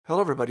Hello,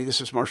 everybody. This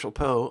is Marshall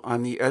Poe.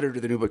 I'm the editor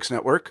of the New Books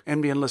Network.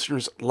 NBN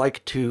listeners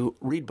like to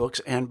read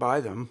books and buy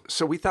them.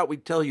 So we thought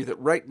we'd tell you that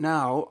right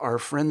now, our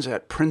friends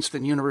at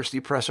Princeton University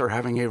Press are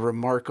having a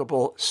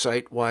remarkable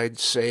site-wide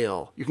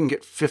sale. You can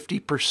get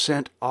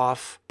 50%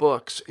 off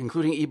books,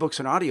 including ebooks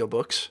and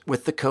audiobooks,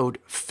 with the code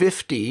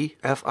 50,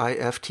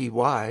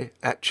 F-I-F-T-Y,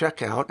 at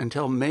checkout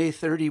until May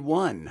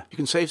 31. You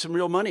can save some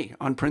real money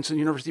on Princeton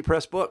University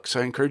Press books.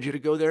 I encourage you to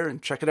go there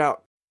and check it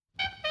out.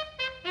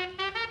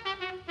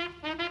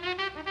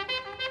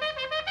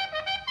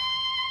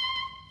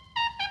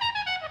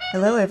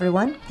 Hello,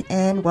 everyone,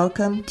 and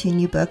welcome to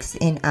New Books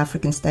in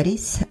African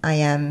Studies. I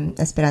am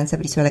Esperanza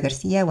Brizuela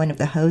Garcia, one of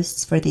the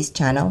hosts for this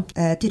channel.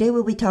 Today,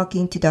 we'll be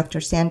talking to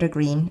Dr. Sandra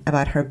Green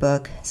about her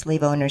book,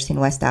 Slave Owners in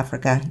West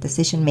Africa,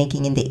 Decision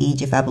Making in the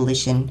Age of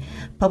Abolition,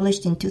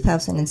 published in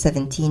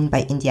 2017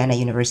 by Indiana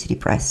University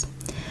Press.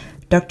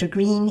 Dr.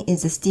 Green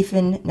is a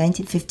Stephen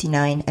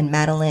 1959 and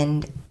Madeline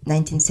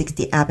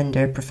 1960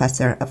 Abender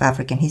Professor of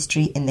African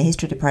History in the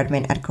History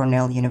Department at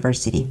Cornell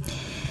University.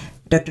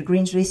 Dr.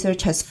 Green's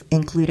research has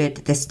included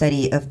the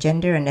study of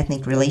gender and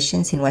ethnic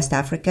relations in West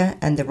Africa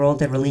and the role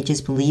that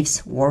religious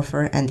beliefs,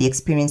 warfare, and the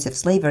experience of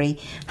slavery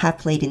have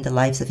played in the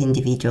lives of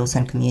individuals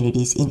and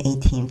communities in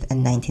 18th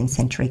and 19th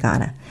century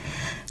Ghana.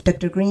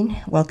 Dr.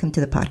 Green, welcome to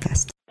the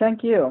podcast.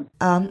 Thank you.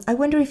 I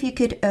wonder if you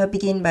could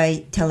begin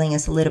by telling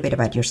us a little bit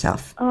about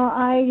yourself.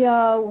 I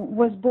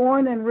was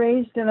born and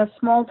raised in a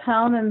small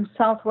town in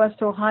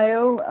southwest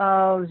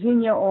Ohio,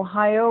 Xenia,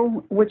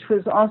 Ohio, which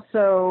was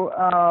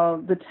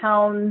also the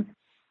town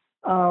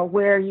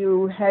where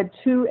you had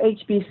two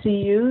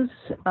HBCUs,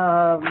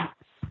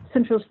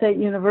 Central State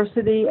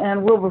University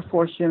and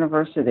Wilberforce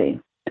University.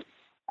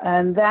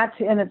 And that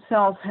in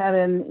itself had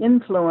an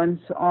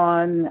influence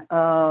on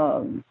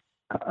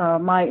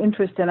my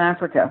interest in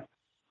Africa.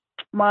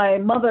 My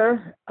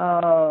mother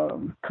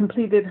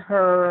completed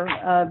her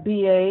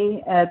BA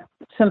at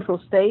Central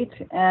State,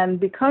 and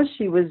because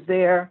she was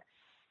there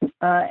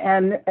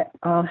and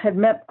had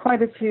met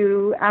quite a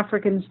few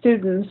African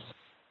students,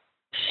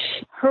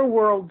 her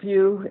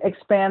worldview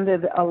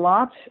expanded a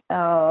lot,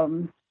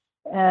 and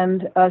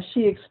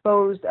she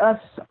exposed us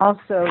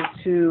also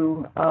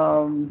to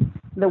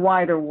the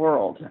wider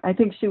world. I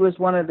think she was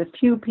one of the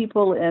few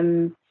people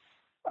in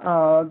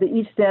the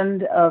east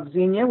end of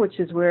Xenia, which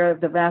is where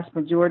the vast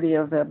majority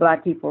of the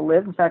Black people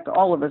live. In fact,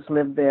 all of us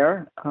lived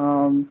there.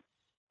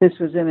 This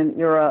was in an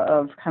era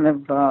of kind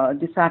of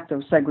de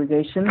facto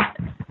segregation.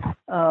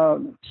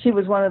 She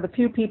was one of the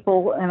few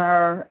people in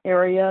our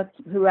area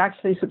who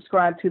actually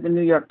subscribed to the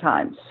New York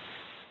Times.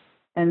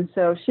 And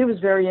so she was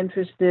very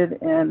interested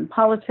in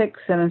politics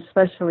and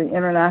especially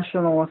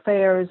international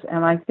affairs,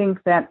 and I think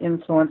that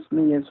influenced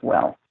me as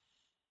well.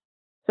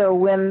 So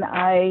when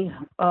I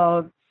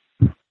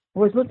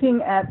was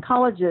looking at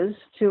colleges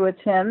to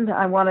attend,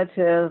 I wanted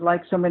to,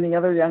 like so many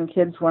other young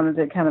kids, wanted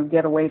to kind of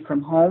get away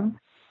from home.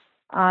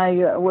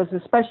 I was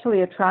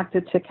especially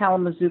attracted to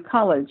Kalamazoo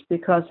College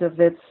because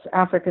of its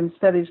African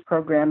Studies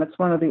program. It's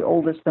one of the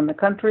oldest in the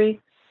country,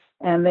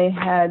 and they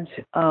had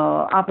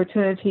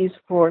opportunities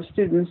for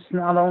students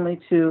not only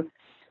to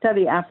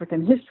study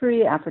African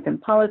history, African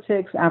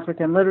politics,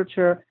 African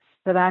literature,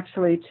 but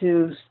actually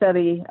to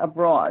study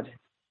abroad.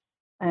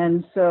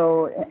 And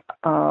so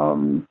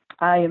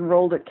I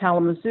enrolled at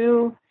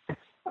Kalamazoo,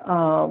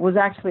 was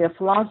actually a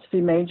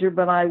philosophy major,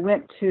 but I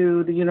went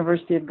to the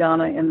University of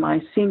Ghana in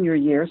my senior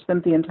year,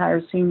 spent the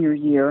entire senior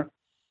year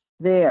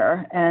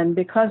there. And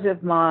because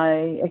of my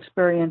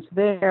experience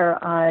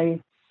there,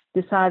 I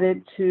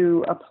decided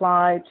to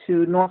apply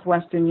to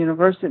Northwestern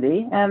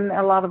University and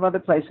a lot of other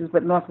places,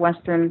 but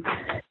Northwestern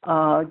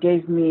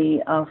gave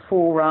me a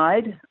full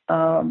ride.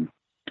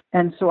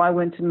 And so I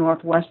went to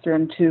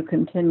Northwestern to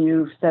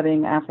continue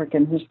studying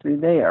African history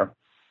there.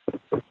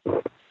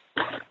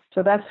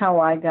 So that's how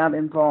I got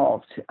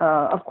involved.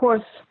 Of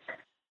course,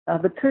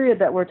 the period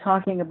that we're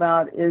talking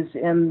about is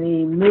in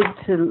the mid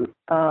to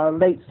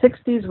late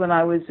 60s when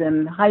I was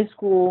in high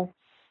school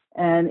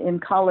and in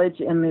college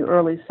in the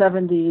early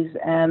 70s.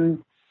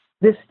 And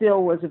this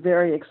still was a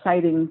very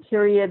exciting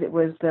period. It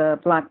was the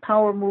Black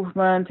Power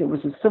movement. It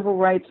was a civil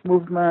rights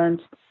movement.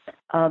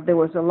 There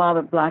was a lot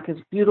of Black is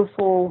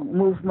Beautiful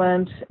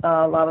movement,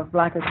 a lot of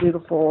Black is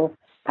Beautiful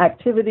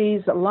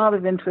activities, a lot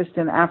of interest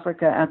in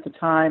Africa at the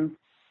time.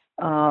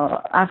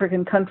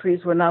 African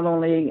countries were not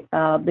only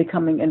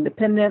becoming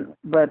independent,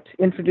 but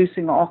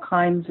introducing all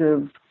kinds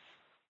of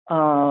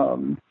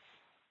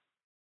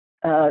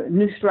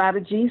new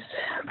strategies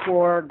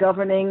for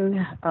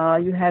governing.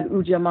 You had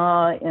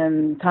Ujamaa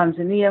in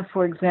Tanzania,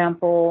 for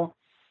example.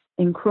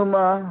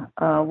 Nkrumah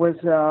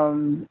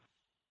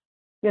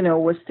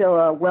was still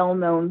a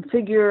well-known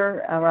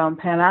figure around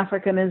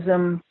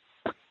Pan-Africanism,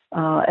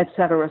 et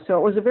cetera. So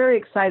it was a very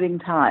exciting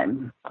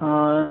time,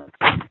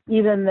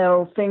 even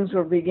though things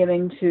were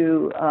beginning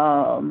to,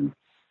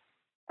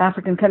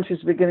 African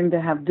countries were beginning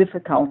to have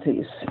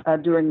difficulties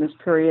during this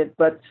period,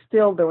 but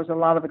still there was a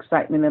lot of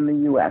excitement in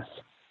the U.S.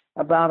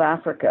 about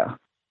Africa.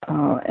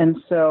 And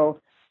so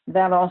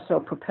that also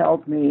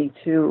propelled me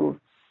to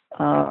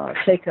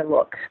take a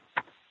look.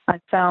 I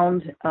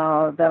found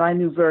that I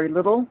knew very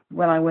little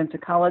when I went to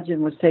college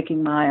and was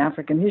taking my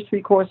African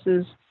history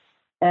courses,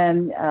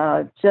 and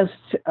just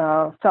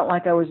felt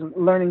like I was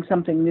learning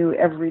something new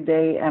every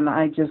day, and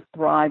I just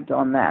thrived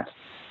on that.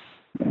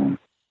 Yeah.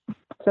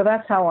 So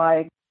that's how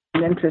I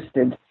got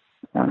interested.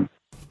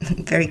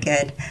 Very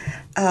good.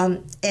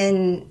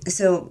 And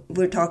so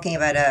we're talking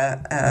about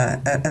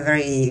a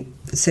very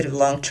sort of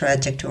long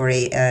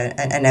trajectory,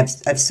 and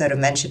I've sort of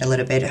mentioned a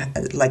little bit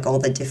like all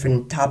the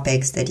different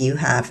topics that you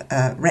have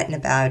written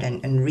about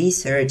and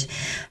researched.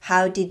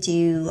 How did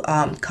you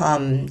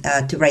come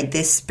to write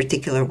this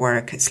particular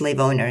work, Slave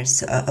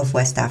Owners of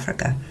West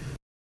Africa?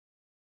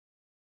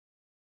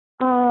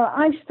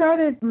 I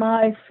started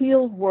my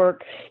field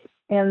work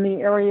in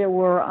the area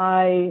where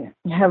I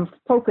have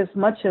focused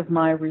much of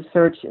my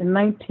research in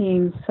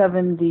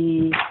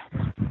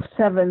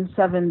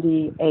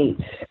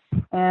 1977-78.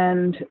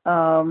 And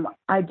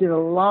I did a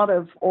lot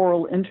of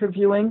oral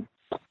interviewing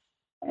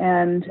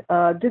and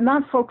did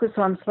not focus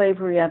on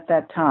slavery at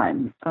that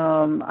time.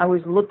 I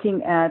was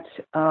looking at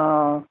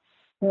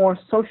more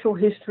social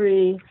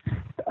history,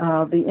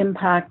 the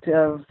impact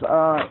of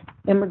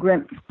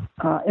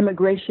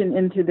immigration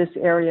into this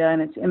area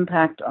and its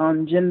impact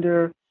on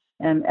gender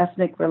and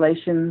ethnic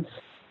relations.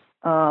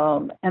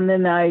 And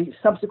then I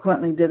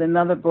subsequently did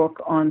another book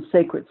on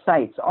sacred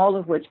sites, all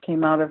of which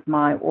came out of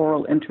my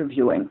oral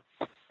interviewing.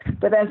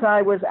 But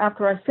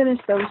after I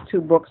finished those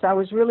two books, I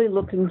was really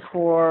looking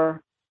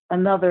for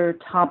another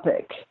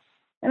topic.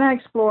 And I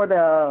explored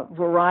a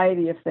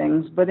variety of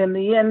things, but in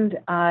the end,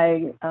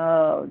 I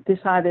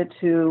decided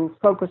to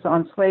focus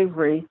on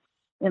slavery,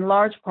 in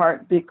large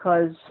part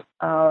because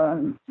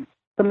the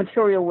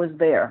material was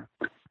there,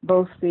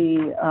 both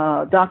the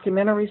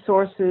documentary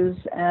sources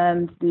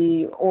and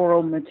the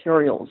oral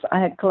materials. I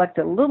had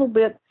collected a little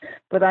bit,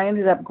 but I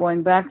ended up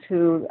going back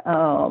to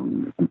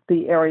the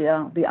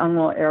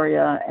Anglo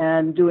area,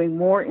 and doing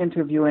more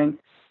interviewing,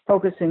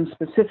 focusing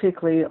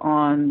specifically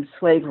on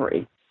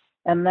slavery.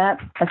 And that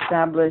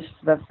established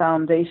the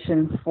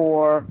foundation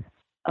for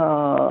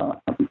the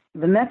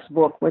next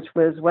book, which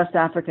was West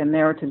African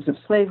Narratives of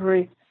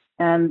Slavery,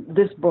 and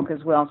this book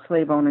as well,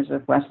 Slave Owners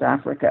of West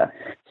Africa.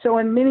 So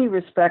in many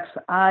respects,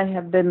 I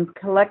have been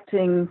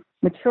collecting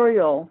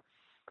material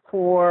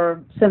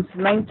since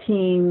the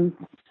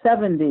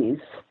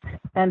 1970s,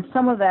 and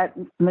some of that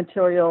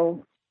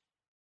material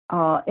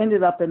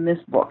ended up in this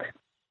book.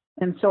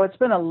 And so it's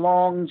been a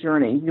long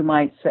journey, you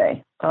might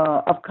say,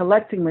 of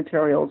collecting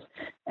materials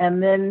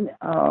and then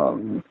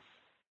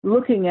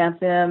looking at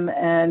them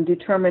and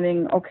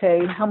determining,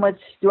 okay, how much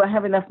do I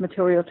have enough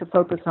material to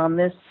focus on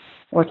this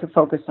or to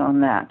focus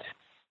on that?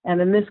 And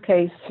in this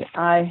case,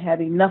 I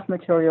had enough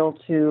material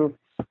to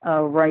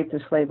write The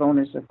Slave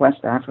Owners of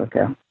West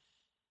Africa.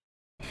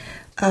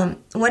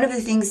 One of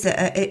the things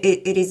that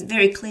it is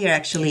very clear,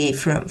 actually,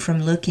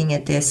 from looking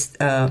at this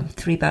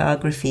three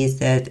biographies,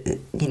 that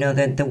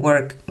that the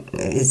work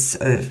is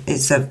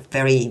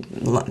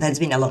that's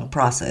been a long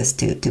process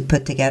to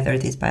put together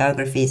these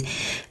biographies.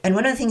 And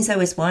one of the things I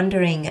was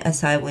wondering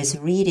as I was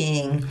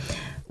reading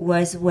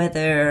was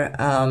whether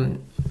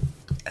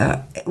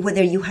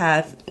you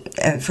have,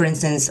 for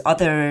instance,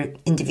 other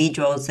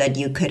individuals that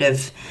you could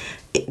have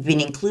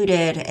been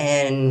included.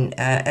 And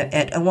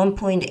at one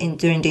point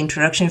during the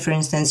introduction, for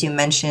instance, you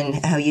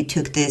mentioned how you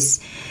took this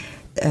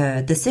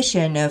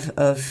decision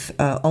of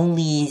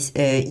only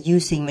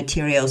using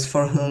materials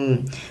for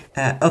whom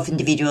of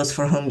individuals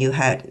for whom you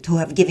had to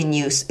have given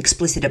you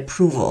explicit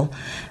approval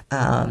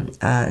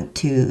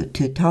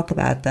to talk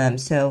about them.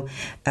 So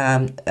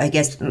I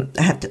guess I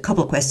have a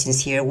couple of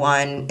questions here.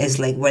 One is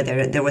like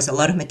whether there was a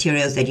lot of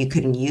materials that you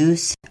couldn't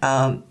use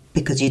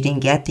because you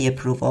didn't get the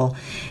approval.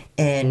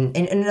 And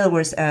in other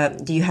words,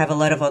 do you have a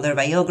lot of other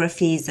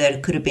biographies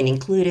that could have been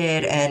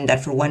included and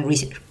that for one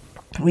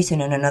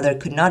reason or another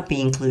could not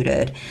be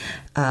included,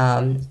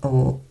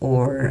 or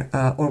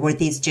were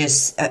these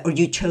just, or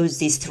you chose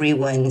these three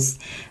ones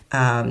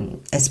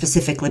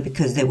specifically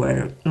because they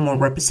were more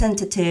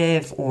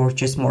representative or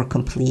just more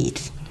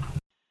complete?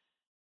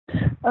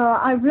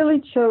 I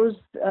really chose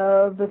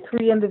the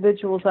three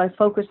individuals I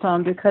focused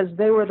on because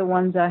they were the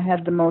ones I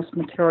had the most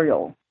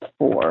material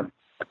for.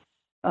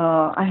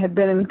 I had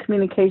been in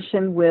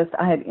communication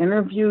I had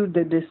interviewed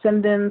the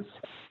descendants.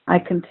 I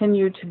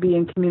continued to be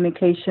in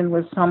communication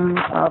with some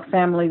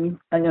families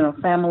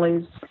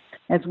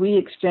as we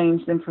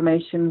exchanged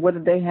information. What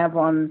did they have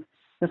on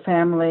the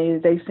family?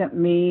 They sent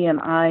me,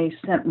 and I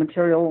sent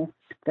material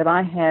that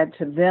I had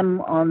to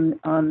them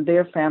on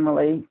their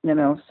family,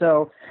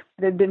 so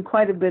there'd been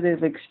quite a bit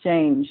of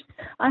exchange.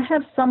 I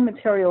have some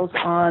materials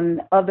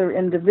on other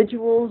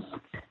individuals.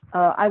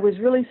 I was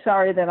really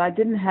sorry that I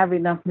didn't have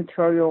enough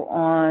material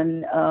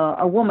on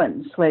a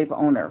woman slave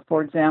owner,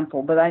 for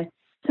example, but I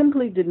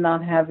simply did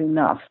not have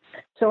enough.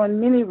 So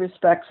in many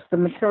respects, the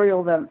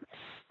material that,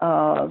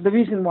 the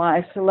reason why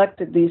I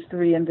selected these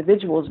three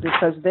individuals,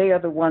 because they are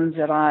the ones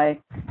that I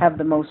have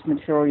the most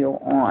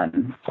material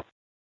on.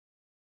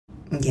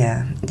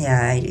 Yeah,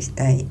 I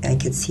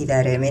could see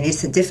that. I mean,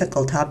 it's a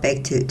difficult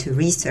topic to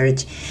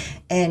research.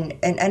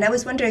 And I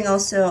was wondering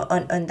also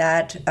on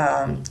that,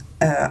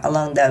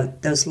 along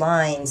those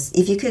lines,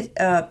 if you could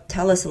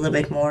tell us a little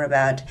bit more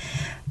about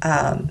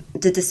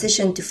the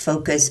decision to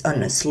focus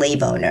on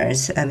slave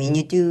owners. I mean,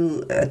 you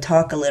do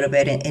talk a little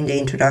bit in the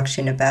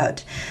introduction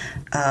about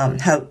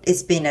how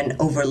it's been an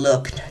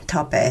overlooked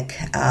topic.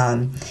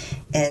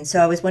 And so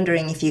I was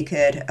wondering if you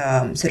could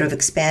sort of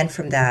expand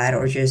from that,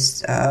 or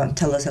just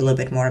tell us a little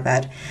bit more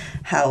about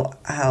how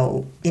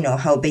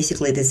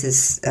basically this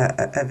is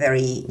a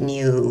very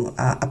new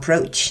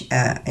approach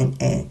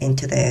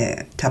into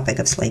the topic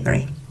of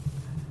slavery.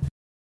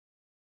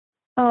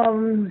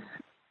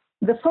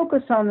 The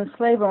focus on the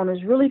slave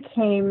owners really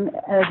came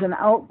as an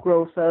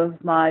outgrowth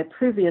of my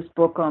previous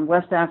book on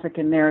West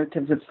African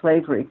narratives of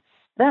slavery.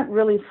 That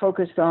really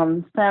focused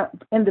on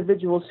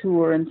individuals who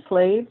were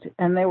enslaved,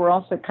 and they were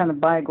also kind of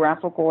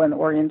biographical in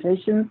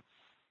orientation,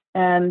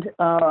 and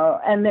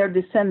their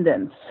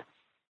descendants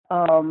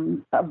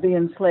of the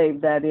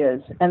enslaved, that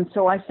is. And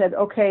so I said,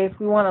 okay, if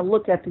we want to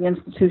look at the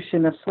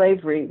institution of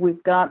slavery,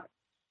 we've got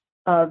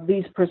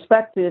these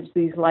perspectives,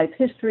 these life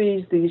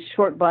histories, these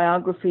short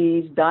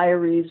biographies,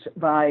 diaries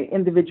by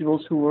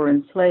individuals who were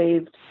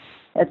enslaved,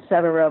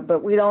 etc.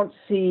 But we don't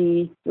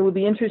see, it would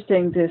be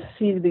interesting to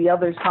see the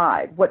other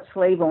side, what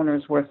slave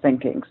owners were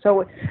thinking.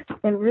 So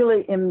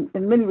in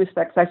many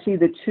respects, I see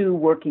the two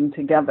working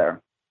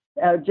together,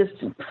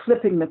 just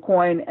flipping the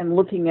coin and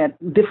looking at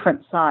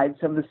different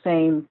sides of the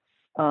same,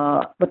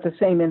 but the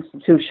same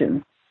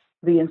institution,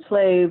 the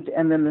enslaved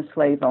and then the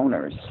slave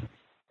owners.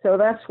 So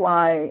that's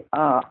why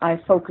I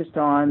focused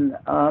on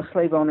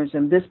slave owners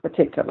in this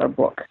particular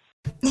book.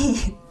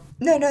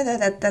 No,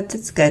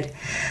 that's good.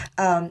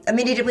 I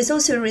mean, it was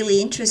also really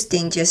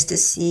interesting just to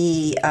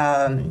see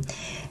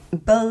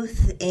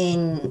both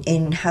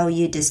in how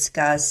you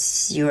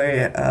discuss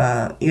your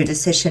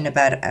decision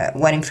about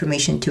what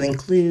information to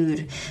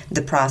include,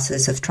 the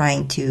process of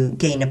trying to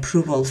gain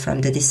approval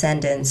from the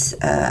descendants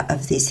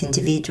of these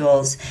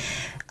individuals.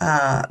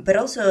 But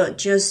also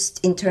just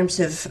in terms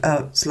of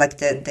like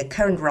the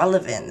current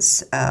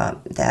relevance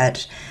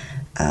that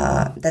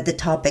the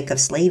topic of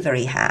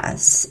slavery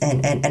has,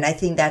 and I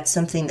think that's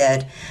something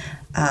that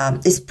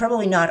is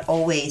probably not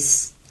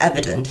always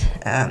evident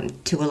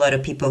to a lot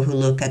of people who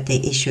look at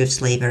the issue of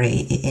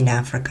slavery in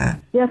Africa.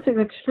 Yes, it's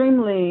an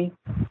extremely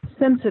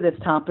sensitive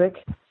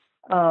topic.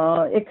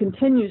 It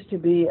continues to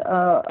be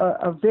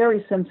a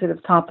very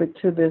sensitive topic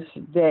to this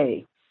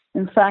day.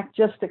 In fact,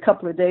 just a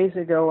couple of days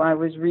ago, I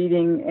was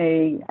reading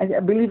I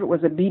believe it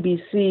was a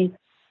BBC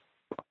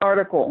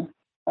article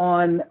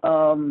on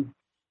an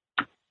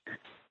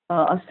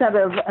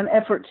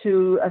effort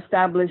to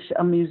establish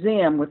a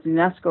museum with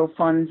UNESCO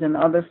funds and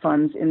other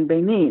funds in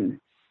Benin.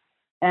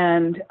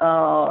 And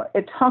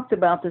it talked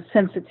about the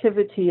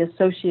sensitivity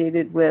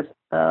associated with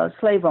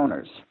slave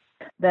owners,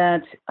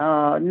 that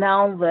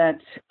now that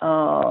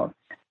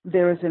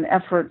there is an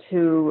effort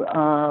to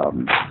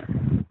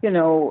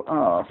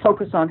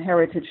focus on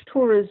heritage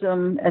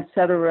tourism,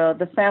 etc.,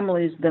 the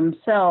families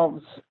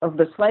themselves of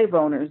the slave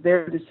owners,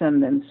 their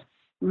descendants,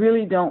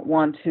 really don't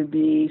want to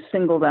be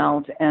singled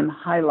out and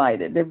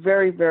highlighted. They're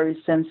very, very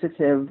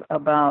sensitive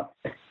about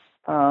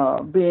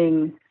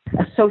being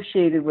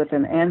associated with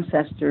an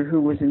ancestor who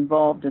was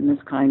involved in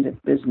this kind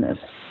of business.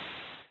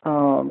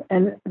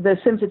 And the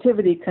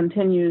sensitivity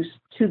continues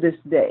to this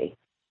day.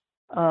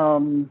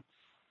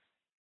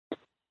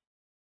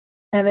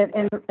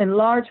 And in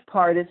large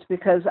part, it's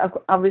because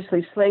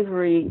obviously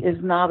slavery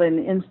is not an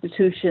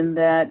institution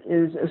that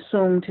is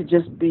assumed to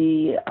just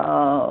be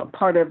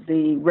part of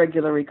the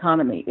regular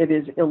economy. It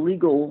is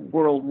illegal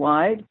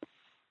worldwide.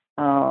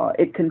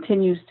 It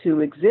continues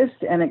to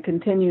exist, and it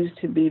continues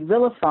to be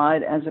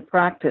vilified as a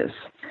practice.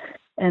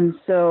 And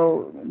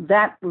so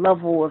that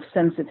level of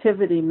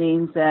sensitivity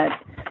means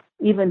that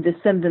even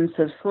descendants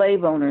of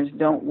slave owners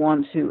don't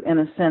want to, in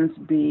a sense,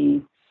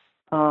 be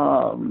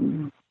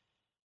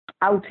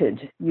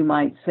outed, you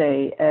might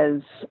say,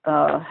 as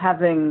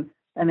having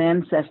an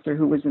ancestor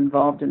who was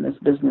involved in this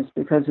business,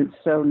 because it's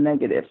so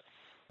negative.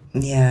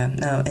 Yeah,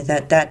 no,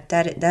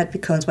 that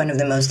becomes one of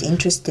the most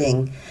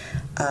interesting,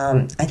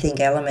 I think,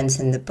 elements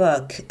in the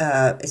book,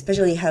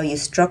 especially how you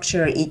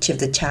structure each of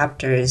the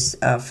chapters,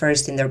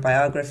 first in their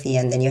biography,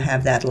 and then you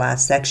have that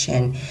last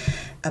section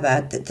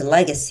about the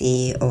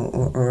legacy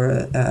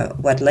or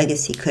what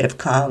legacy could have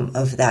come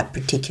of that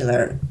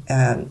particular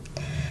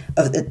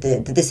of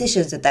the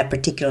decisions that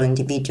particular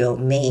individual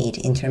made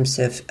in terms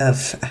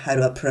of how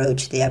to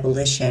approach the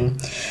abolition.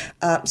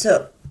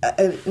 So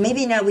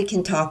maybe now we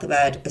can talk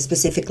about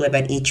specifically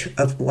about each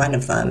of one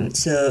of them.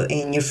 So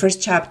in your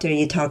first chapter,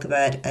 you talk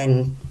about,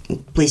 and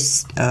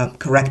please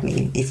correct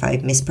me if I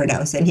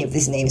mispronounce any of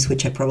these names,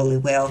 which I probably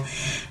will,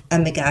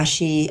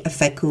 Amegashi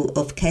Afeku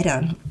of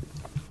Keran.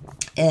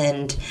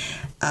 And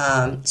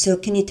so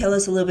can you tell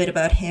us a little bit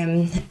about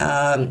him?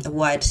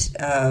 What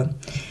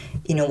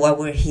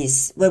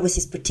was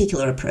his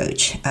particular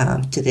approach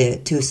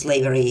to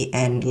slavery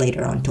and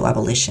later on to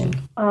abolition?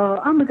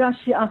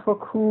 Amegashi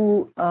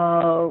Afeku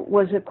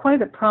was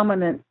quite a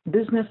prominent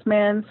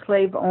businessman,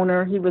 slave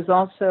owner. He was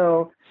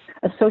also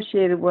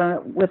associated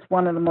with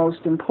one of the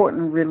most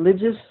important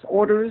religious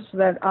orders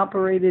that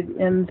operated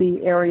in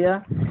the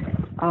area.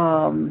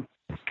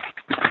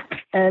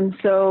 And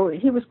so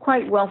he was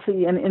quite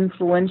wealthy and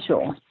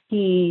influential.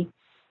 He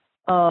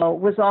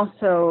was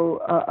also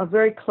a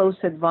very close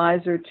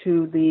advisor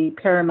to the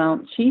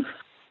paramount chief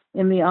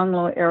in the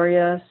Anglo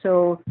area,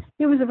 so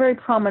he was a very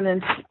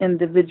prominent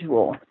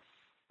individual.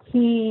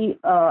 He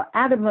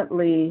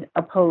adamantly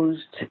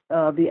opposed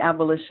the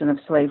abolition of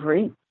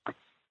slavery.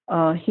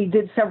 He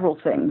did several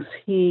things.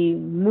 He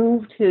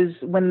moved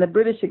when the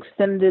British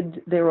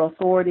extended their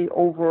authority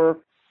over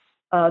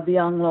the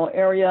Anglo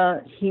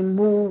area, he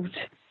moved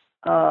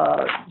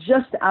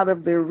just out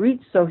of their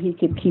reach so he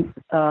could keep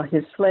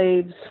his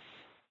slaves.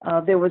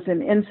 There was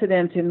an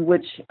incident in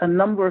which a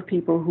number of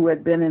people who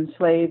had been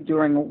enslaved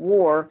during a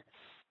war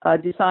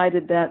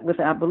decided that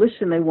with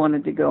abolition they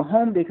wanted to go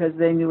home because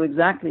they knew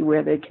exactly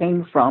where they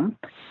came from.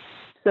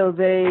 So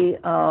they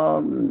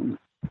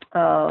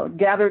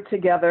gathered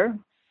together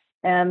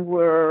and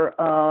were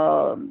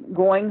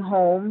going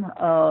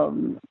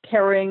home,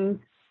 carrying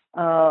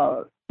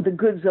the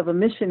goods of a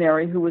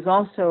missionary who was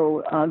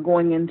also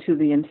going into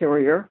the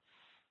interior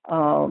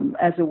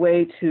as a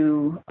way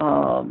to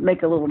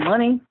make a little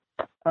money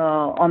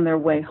on their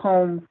way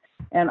home.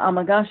 And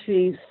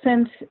Amagashi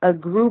sent a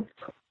group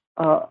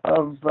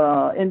of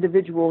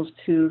individuals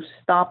to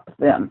stop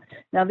them.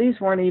 Now, these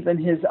weren't even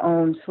his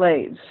own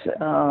slaves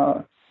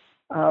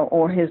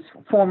or his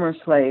former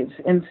slaves.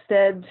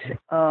 Instead,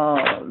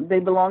 they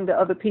belonged to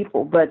other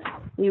people, but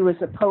he was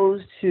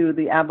opposed to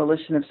the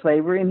abolition of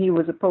slavery, and he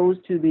was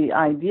opposed to the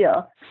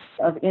idea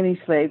of any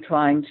slave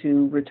trying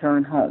to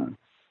return home.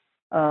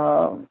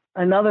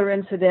 Another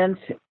incident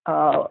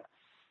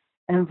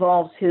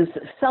involves his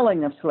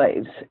selling of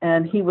slaves,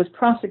 and he was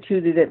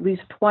prosecuted at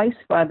least twice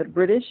by the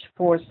British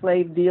for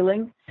slave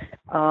dealing,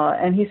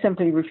 and he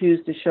simply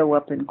refused to show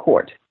up in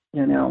court,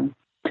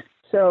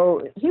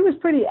 So he was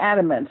pretty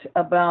adamant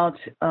about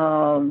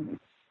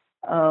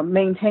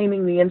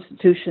maintaining the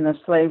institution of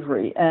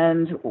slavery.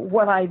 And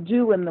what I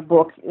do in the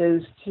book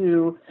is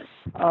to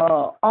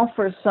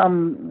offer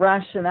some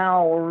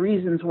rationale or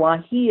reasons why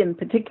he in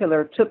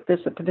particular took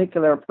this a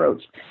particular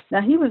approach.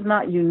 Now, he was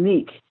not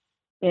unique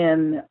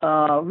in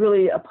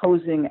really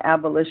opposing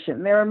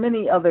abolition. There are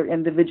many other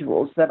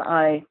individuals that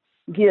I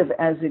give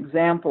as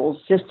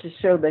examples just to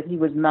show that he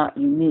was not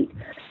unique.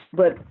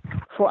 But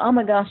for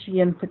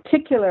Amagashi in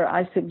particular,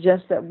 I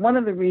suggest that one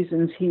of the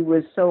reasons he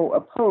was so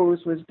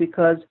opposed was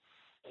because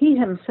he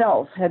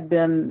himself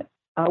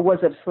was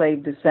of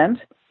slave descent.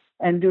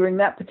 And during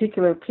that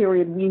particular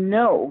period, we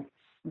know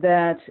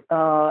that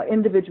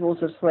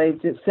individuals of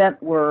slave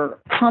descent were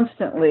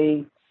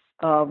constantly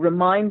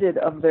reminded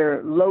of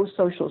their low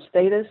social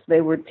status.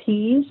 They were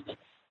teased,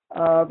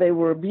 they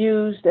were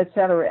abused,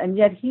 etc. And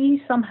yet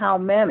he somehow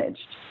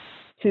managed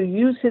to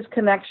use his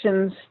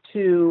connections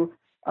to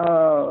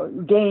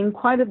gain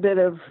quite a bit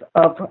of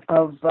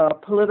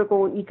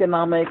political,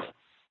 economic,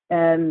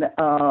 and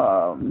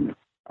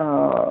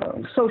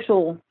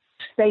social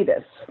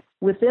status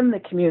within the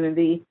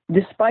community,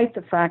 despite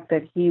the fact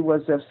that he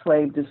was of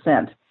slave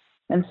descent.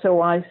 And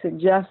so I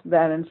suggest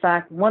that, in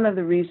fact, one of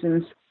the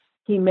reasons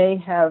he may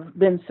have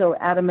been so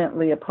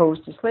adamantly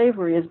opposed to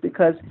slavery is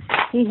because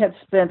he had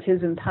spent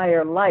his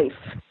entire life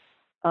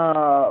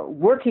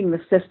working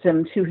the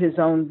system to his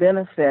own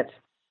benefit.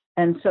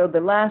 And so the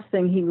last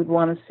thing he would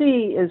want to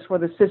see is for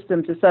the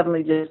system to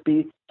suddenly just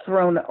be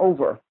thrown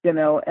over,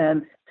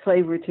 and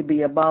slavery to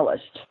be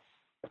abolished.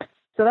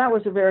 So that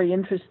was a very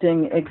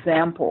interesting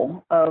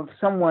example of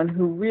someone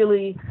who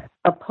really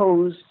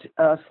opposed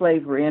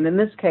slavery. And in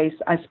this case,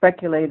 I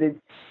speculated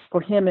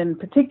for him in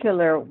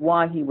particular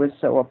why he was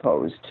so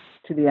opposed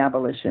to the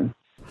abolition.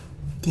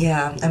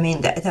 Yeah, I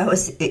mean, that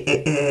was,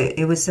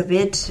 it was a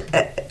bit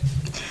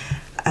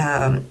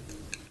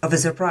of a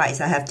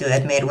surprise, I have to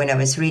admit, when I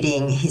was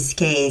reading his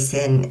case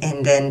and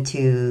then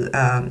to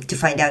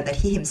find out that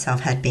he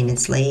himself had been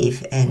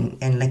enslaved,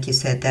 and like you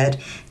said, that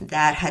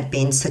had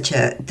been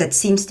that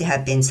seems to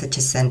have been such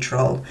a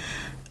central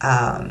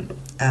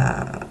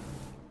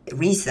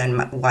reason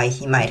why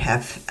he might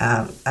have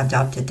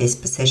adopted this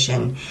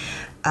position.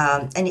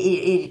 And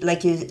it,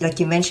 like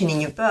you mentioned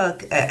in your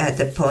book, at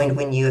the point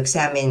when you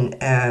examine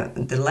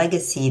the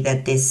legacy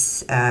that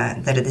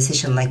that a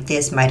decision like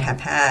this might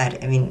have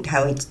had, I mean,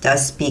 how it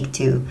does speak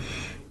to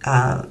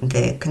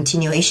the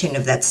continuation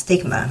of that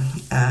stigma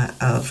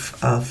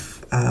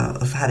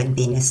of having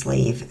been a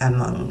slave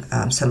among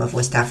some of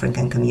West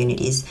African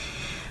communities.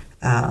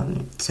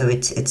 So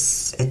it's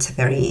a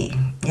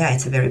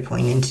very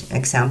poignant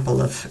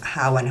example of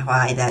how and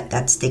why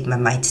that stigma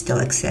might still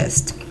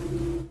exist.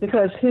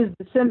 Because his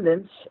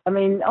descendants, I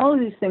mean, all of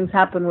these things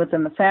happen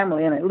within the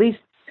family, and at least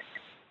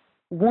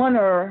one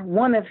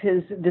of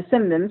his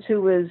descendants,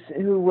 who was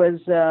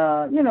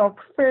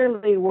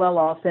fairly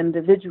well-off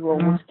individual,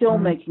 was still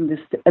making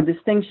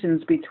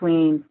distinctions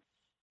between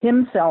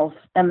himself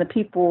and the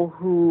people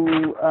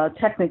who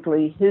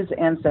technically his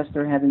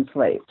ancestor had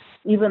enslaved,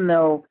 even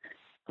though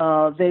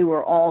they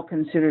were all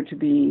considered to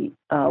be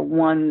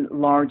one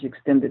large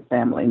extended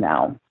family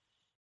now.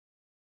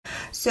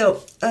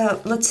 So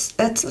let's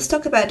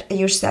talk about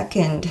your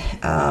second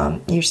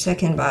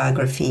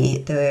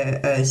biography, the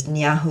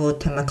Nyaho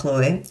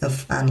Tamakloe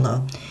of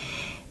Anlo.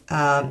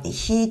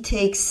 He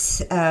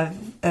takes a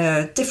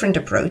different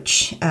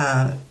approach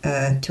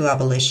to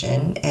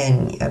abolition,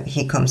 and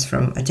he comes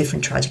from a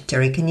different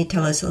trajectory. Can you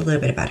tell us a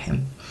little bit about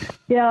him?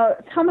 Yeah,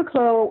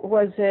 Tamaklo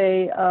was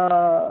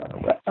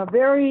a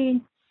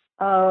very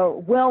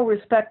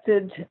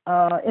well-respected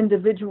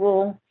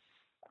individual,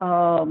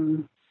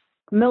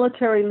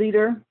 military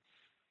leader.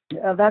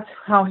 That's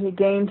how he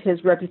gained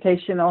his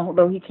reputation,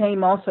 although he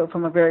came also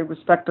from a very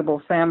respectable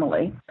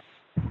family,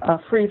 a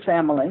free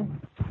family.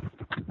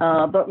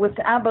 But with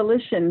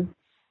abolition,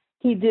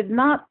 he did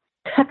not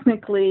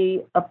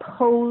technically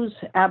oppose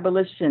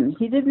abolition.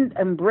 He didn't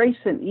embrace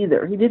it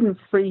either. He didn't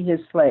free his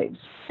slaves.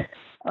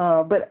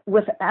 But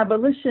with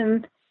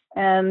abolition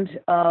and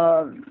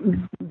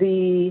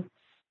the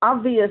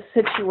obvious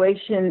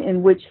situation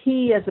in which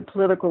he, as a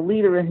political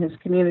leader in his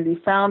community,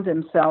 found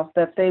himself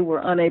that they were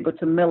unable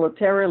to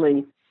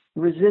militarily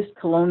resist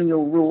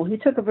colonial rule, he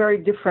took a very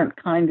different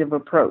kind of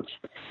approach.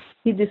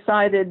 He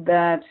decided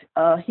that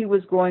he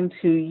was going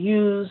to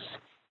use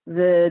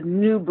the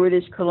new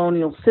British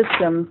colonial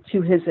system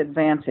to his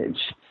advantage.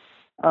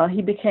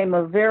 He became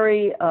a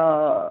very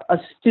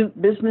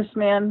astute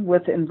businessman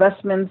with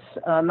investments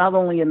not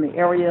only in the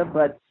area,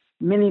 but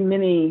many,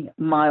 many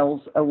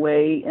miles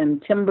away in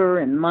timber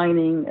and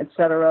mining,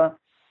 etc.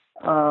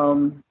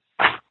 An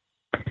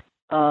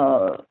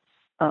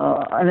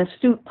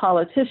astute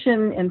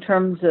politician in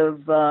terms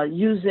of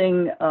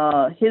using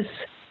his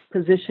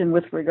position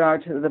with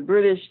regard to the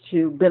British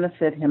to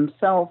benefit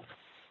himself.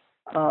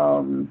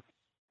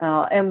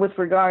 And with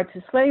regard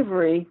to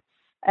slavery,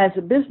 as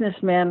a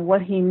businessman,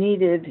 what he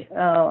needed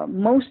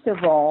most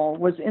of all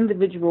was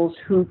individuals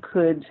who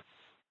could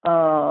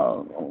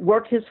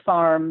work his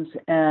farms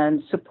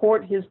and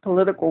support his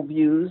political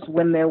views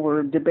when there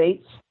were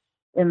debates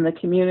in the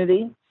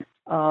community,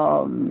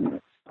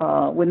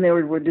 when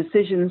there were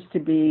decisions to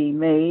be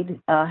made,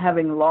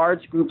 having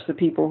large groups of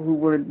people who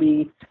would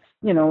be,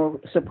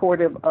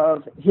 supportive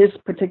of his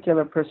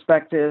particular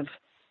perspective,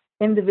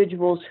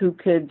 individuals who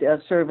could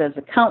serve as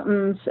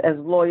accountants, as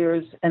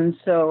lawyers. And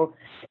so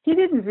he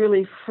didn't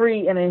really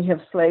free any of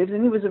his slaves,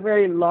 and he was a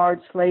very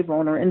large slave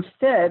owner.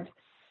 Instead,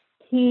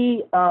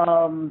 he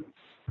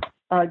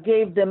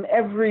gave them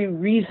every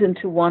reason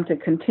to want to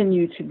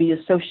continue to be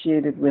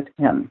associated with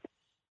him.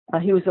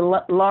 He was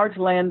a large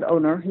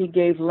landowner. He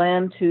gave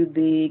land to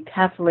the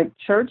Catholic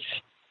Church,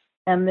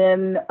 and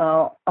then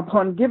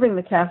upon giving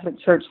the Catholic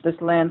Church this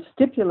land,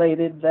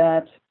 stipulated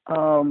that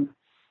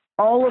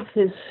all of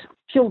his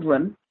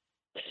children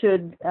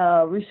should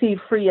receive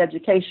free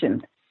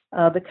education.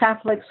 The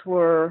Catholics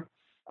were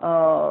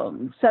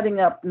setting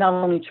up not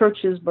only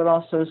churches but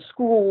also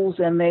schools,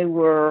 and they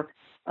were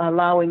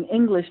allowing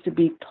English to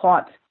be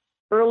taught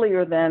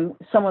earlier than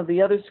some of the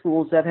other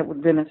schools that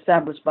had been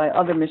established by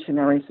other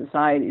missionary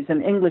societies.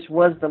 And English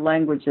was the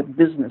language of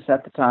business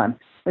at the time.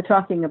 We're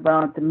talking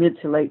about the mid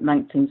to late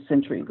 19th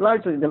century,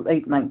 largely the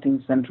late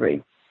 19th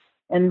century.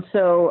 And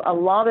so a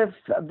lot of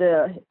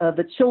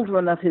the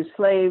children of his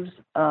slaves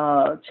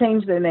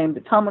changed their name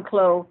to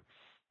Tamaklo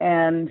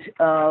and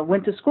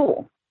went to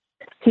school.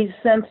 He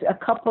sent a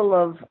couple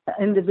of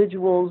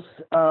individuals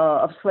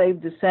of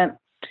slave descent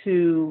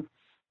to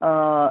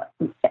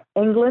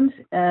England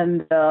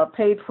and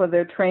paid for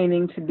their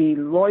training to be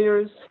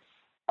lawyers.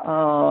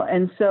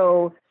 And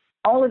so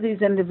all of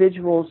these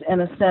individuals,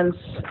 in a sense,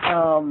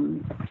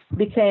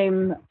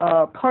 became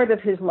part of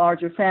his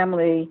larger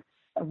family,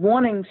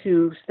 wanting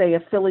to stay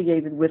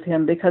affiliated with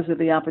him because of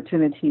the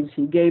opportunities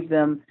he gave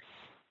them.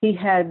 He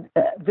had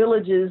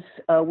villages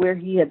where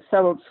he had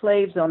settled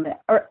slaves on the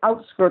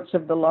outskirts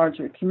of the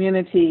larger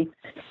community.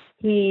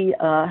 He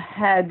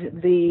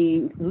had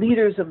the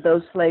leaders of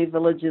those slave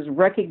villages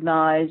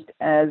recognized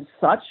as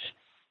such,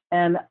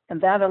 and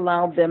that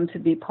allowed them to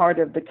be part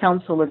of the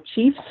Council of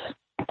Chiefs,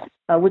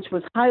 which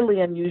was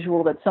highly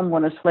unusual that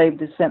someone of slave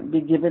descent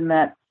be given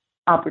that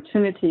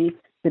opportunity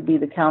to be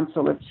the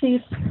Council of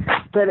Chiefs.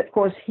 But of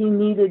course, he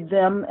needed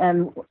them,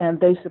 and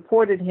they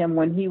supported him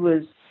when he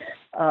was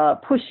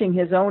pushing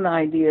his own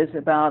ideas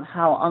about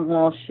how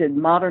Anglon should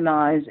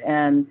modernize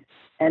and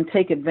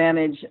take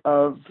advantage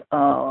of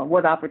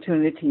what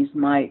opportunities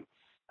might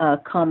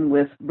come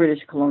with British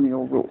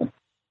colonial rule.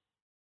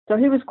 So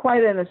he was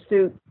quite an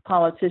astute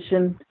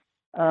politician,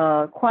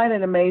 quite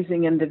an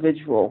amazing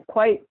individual,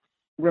 quite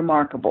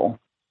remarkable.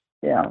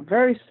 Yeah,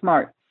 very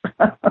smart.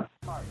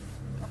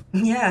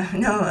 Yeah,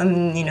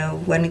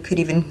 no, one could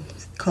even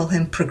call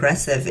him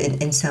progressive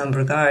in some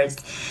regards.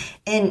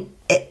 And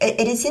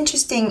it is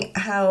interesting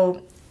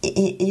how,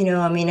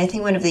 I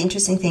think one of the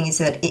interesting things is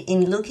that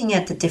in looking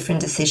at the different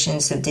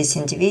decisions of these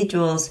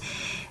individuals,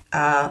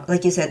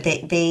 like you said,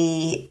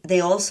 they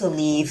also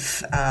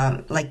leave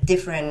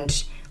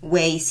different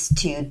ways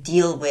to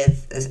deal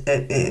with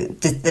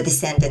the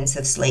descendants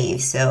of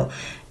slaves. So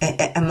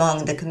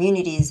among the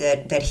communities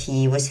that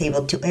he was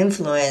able to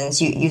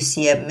influence, you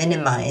see a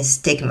minimized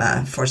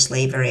stigma for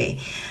slavery.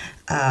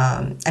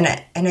 And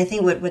I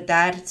think what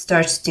that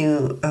starts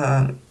to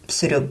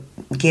sort of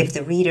give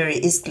the reader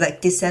is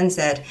like this sense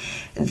that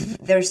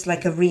there's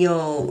like a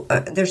real,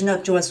 there's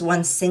not just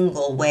one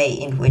single way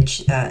in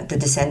which the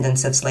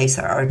descendants of slaves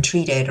are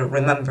treated or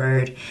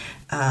remembered,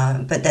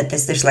 but that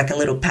there's like a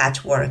little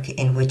patchwork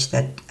in which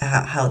that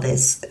how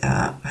this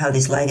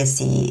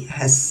legacy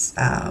has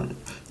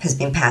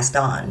been passed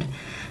on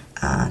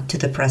to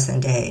the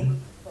present day.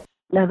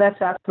 No,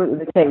 that's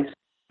absolutely the case.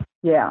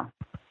 Yeah.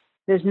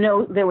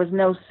 There was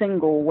no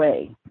single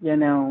way,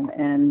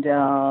 and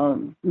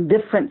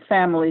different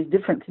families,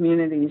 different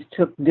communities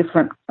took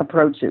different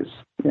approaches,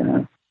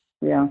 on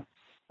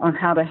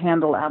how to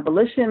handle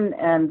abolition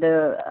and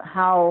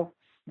how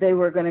they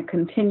were going to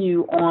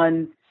continue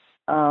on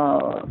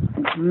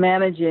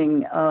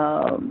managing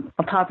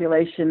a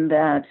population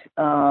that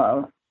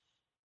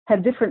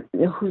had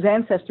whose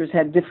ancestors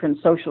had different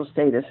social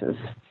statuses,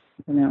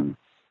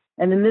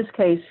 And in this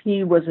case,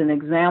 he was an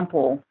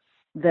example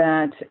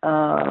that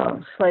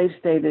slave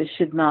status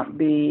should not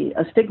be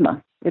a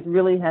stigma. It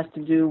really has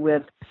to do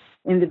with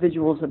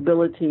individuals'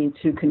 ability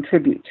to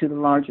contribute to the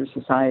larger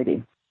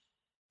society.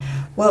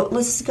 Well,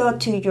 let's go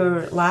to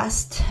your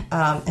last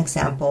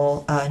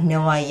example,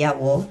 Noah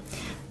Yawo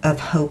of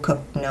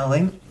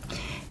Hokoknoe,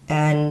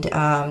 and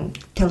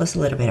tell us a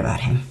little bit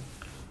about him.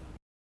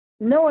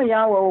 Noah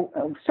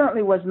Yawo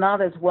certainly was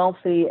not as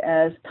wealthy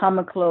as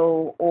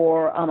Tamaklo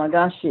or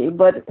Amagashi,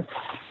 but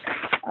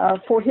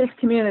for his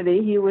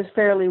community, he was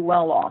fairly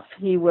well off.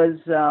 He was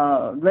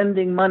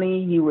lending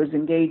money. He was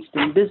engaged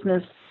in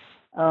business,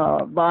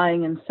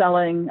 buying and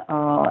selling,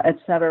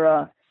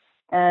 etc.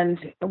 And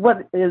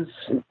what is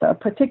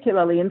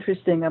particularly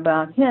interesting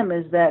about him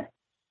is that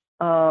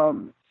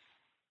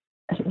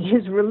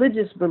his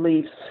religious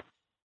beliefs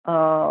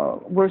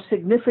were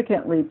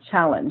significantly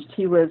challenged.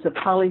 He was a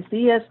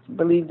polytheist,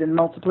 believed in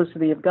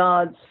multiplicity of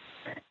gods,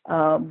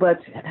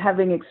 but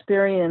having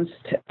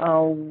experienced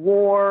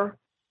war,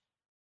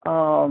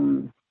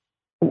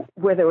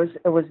 where there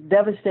was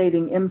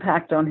devastating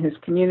impact on his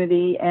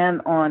community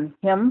and on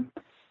him,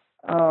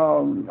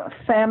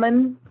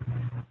 famine,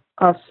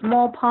 a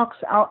smallpox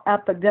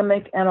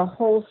epidemic, and a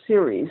whole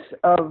series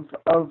of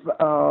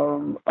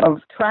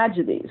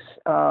tragedies.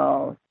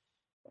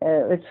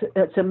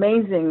 It's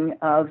amazing.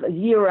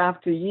 Year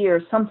after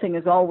year, something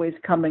is always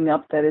coming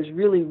up that is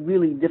really,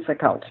 really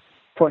difficult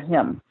for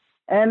him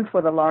and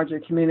for the larger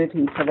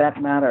community, for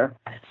that matter.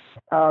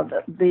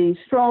 The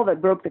straw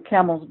that broke the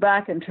camel's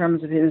back in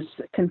terms of his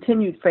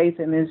continued faith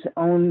in his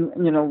own,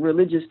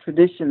 religious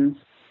traditions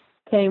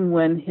came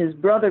when his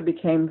brother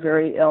became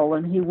very ill,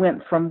 and he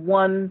went from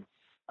one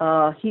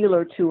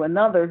healer to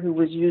another who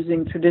was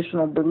using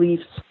traditional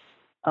beliefs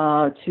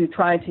to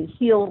try to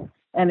heal,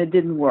 and it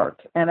didn't work.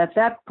 And at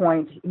that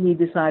point, he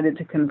decided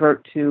to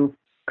convert to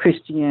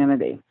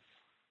Christianity.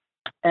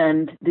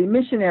 And the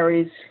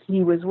missionaries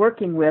he was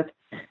working with,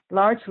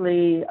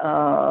 largely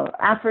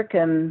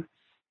African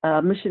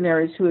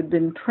missionaries who had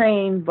been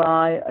trained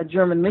by a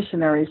German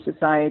missionary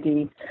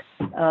society,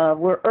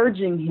 were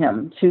urging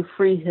him to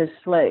free his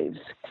slaves.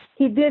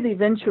 He did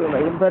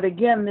eventually, but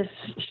again, this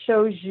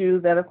shows you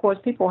that, of course,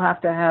 people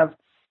have to have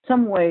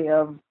some way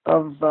of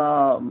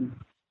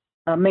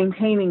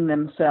maintaining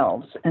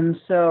themselves. And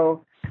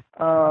so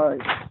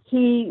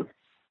he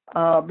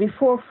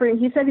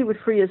said he would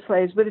free his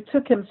slaves, but it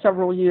took him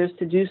several years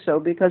to do so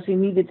because he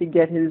needed to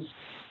get his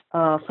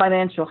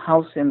financial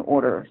house in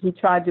order. He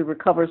tried to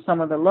recover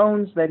some of the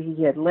loans that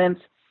he had lent,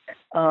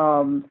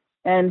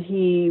 and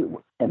he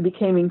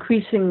became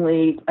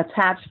increasingly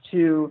attached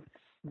to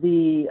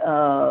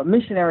the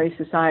missionary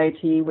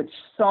society, which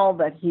saw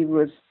that he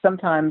was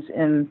sometimes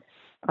in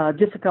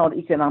difficult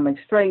economic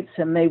straits,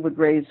 and they would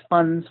raise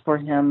funds for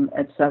him,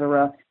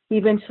 etc. He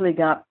eventually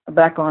got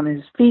back on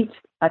his feet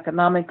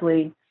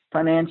economically,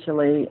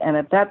 financially, and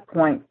at that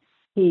point,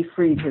 he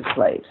freed his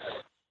slaves,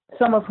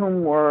 some of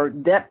whom were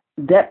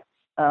debt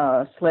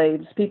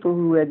slaves, people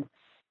who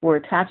were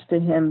attached to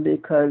him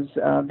because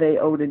they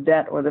owed a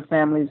debt or the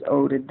families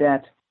owed a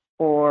debt,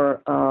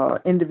 or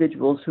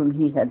individuals whom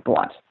he had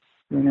bought,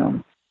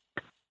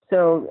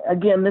 So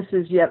again, this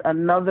is yet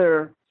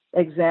another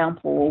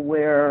example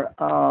where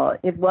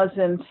it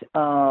wasn't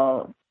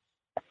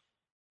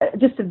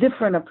just a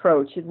different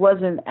approach. It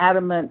wasn't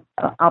adamant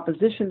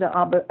opposition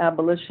to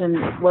abolition.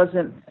 It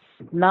wasn't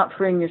not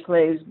freeing your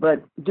slaves,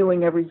 but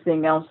doing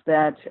everything else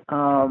that,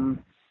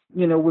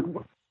 would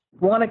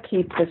want to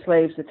keep the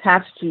slaves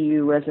attached to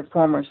you as a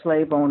former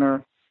slave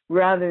owner.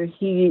 Rather,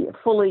 he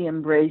fully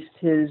embraced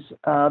his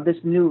this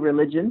new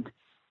religion,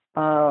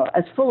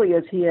 as fully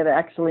as he had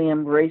actually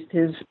embraced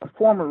his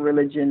former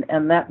religion,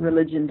 and that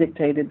religion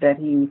dictated that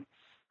he,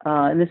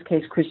 in this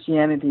case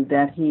Christianity,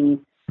 that he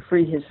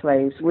free his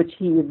slaves, which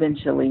he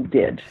eventually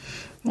did.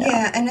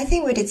 Yeah, and I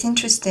think what is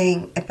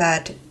interesting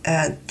about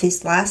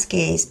this last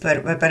case,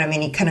 but I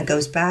mean it kind of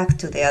goes back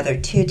to the other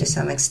two to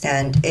some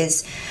extent,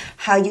 is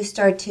how you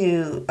start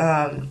to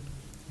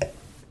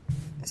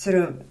sort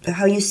of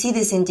how you see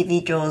these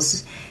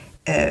individuals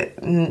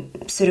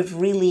sort of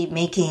really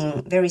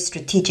making very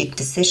strategic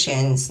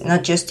decisions,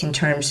 not just in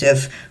terms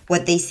of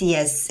what they see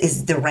as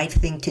is the right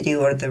thing to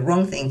do or the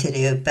wrong thing to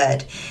do,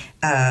 but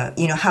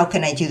how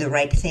can I do the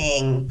right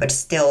thing but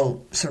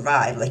still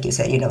survive? Like you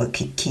said,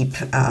 keep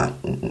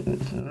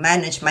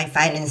manage my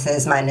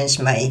finances, manage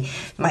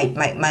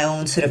my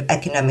own sort of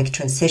economic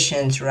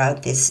transition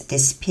throughout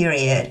this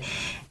period.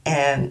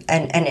 And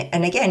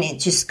again, it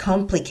just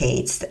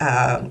complicates,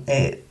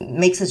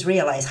 makes us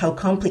realize how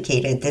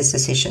complicated these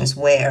decisions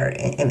were.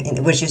 And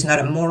it was just not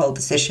a moral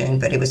decision,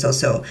 but it was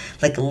also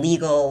like a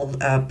legal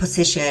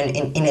position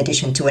in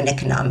addition to an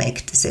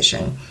economic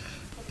decision.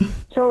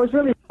 So it was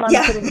really fun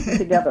putting it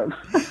together.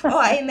 Oh,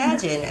 I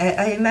imagine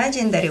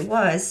that it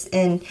was.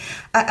 And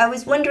I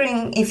was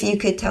wondering if you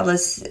could tell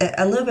us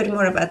a little bit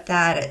more about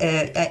that.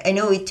 I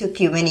know it took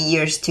you many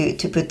years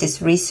to put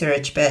this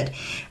research, but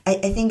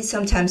I think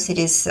sometimes it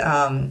is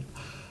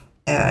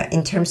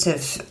in terms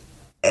of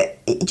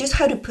just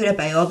how to put a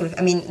biography.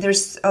 I mean,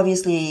 there's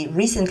obviously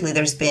recently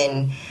there's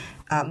been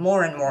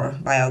more and more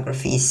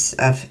biographies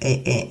of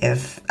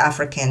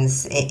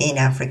Africans in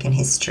African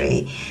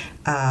history.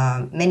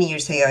 Many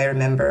years ago, I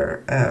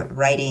remember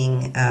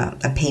writing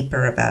a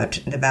paper about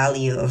the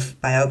value of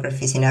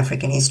biographies in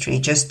African history,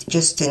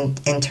 just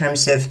in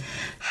terms of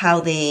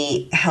how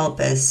they help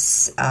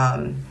us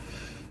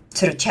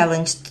sort of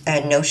challenge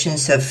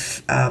notions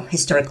of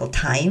historical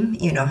time.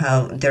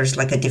 How there's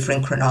like a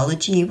different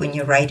chronology when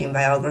you're writing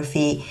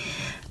biography,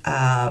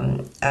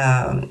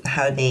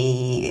 how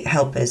they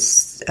help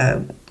us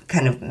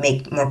kind of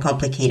make more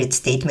complicated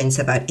statements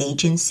about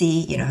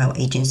agency, how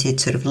agency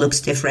sort of looks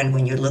different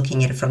when you're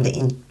looking at it from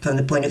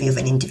the point of view of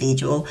an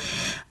individual.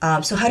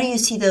 So how do you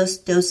see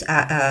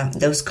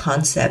those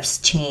concepts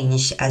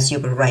change as you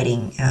were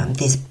writing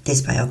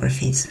these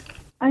biographies?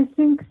 I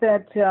think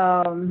that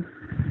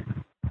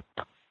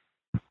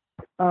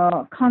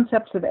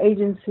concepts of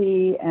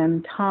agency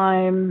and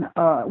time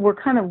were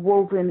kind of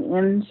woven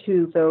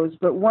into those,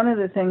 but one of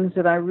the things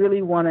that I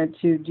really wanted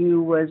to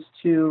do was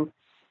to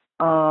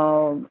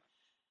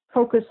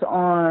focus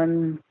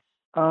on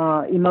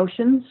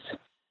emotions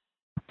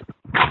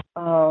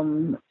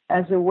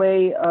as a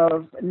way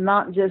of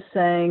not just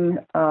saying,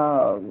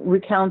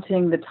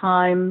 recounting the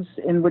times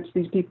in which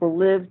these people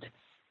lived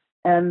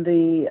and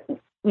the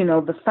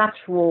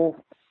factual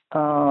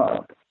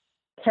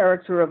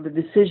character of the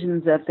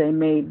decisions that they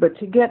made, but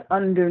to get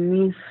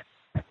underneath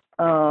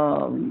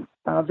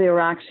their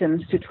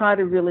actions, to try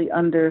to really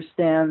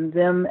understand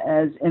them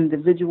as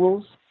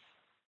individuals,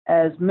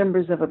 as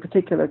members of a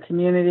particular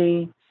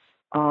community,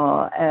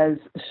 as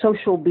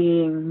social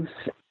beings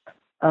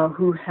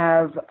who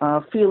have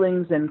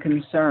feelings and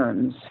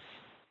concerns.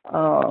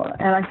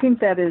 And I think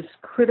that is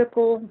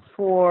critical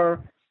for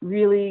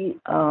really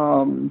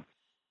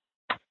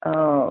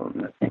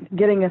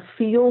getting a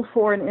feel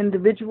for an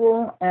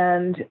individual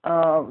and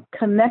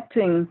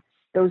connecting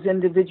those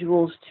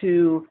individuals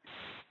to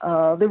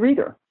the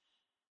reader.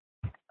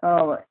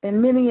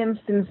 In many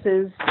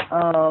instances,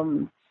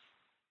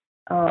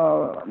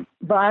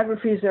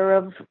 biographies are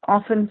of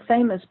often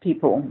famous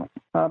people.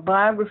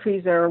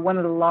 Biographies are one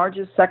of the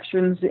largest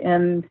sections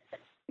in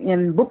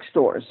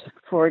bookstores,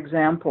 for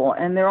example,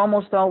 and they're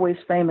almost always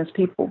famous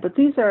people. But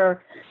these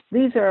are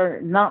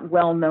not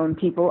well-known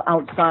people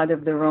outside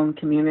of their own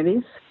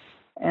communities,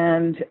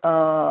 and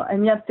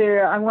yet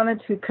I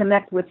wanted to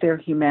connect with their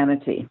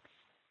humanity.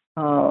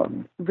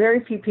 Very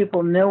few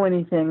people know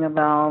anything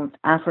about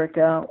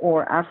Africa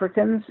or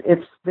Africans.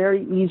 It's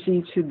very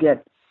easy to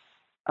get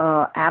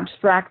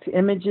abstract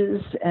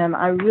images, and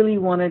I really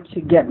wanted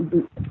to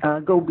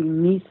go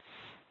beneath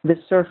the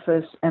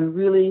surface and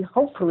really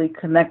hopefully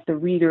connect the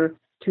reader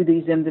to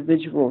these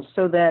individuals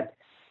so that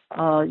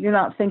you're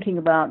not thinking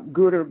about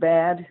good or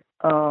bad.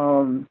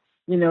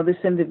 This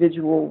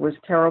individual was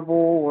terrible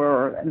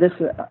or this,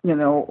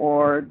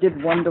 or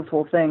did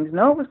wonderful things.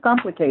 No, it was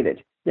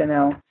complicated,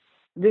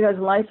 because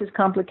life is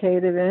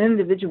complicated and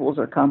individuals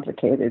are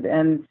complicated.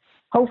 And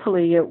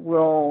hopefully it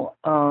will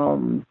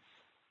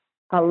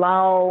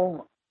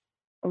allow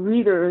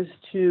readers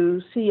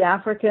to see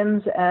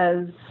Africans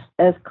as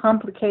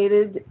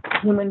complicated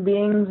human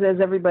beings as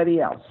everybody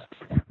else,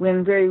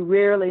 when very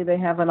rarely they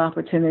have an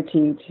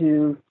opportunity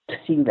to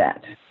see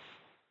that.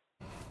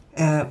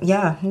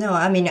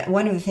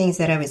 One of the things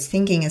that I was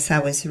thinking as I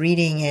was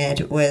reading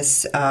it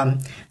was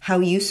how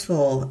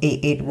useful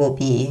it will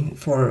be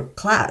for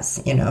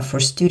class, for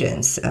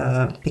students,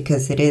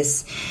 because it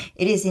is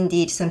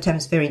indeed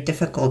sometimes very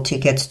difficult to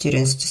get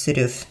students to sort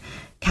of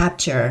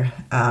capture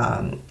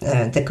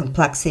the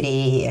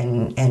complexity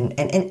and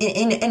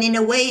in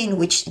a way in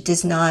which it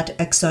does not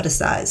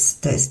exoticize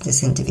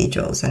these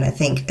individuals. And I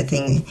think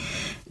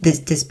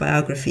these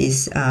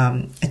biographies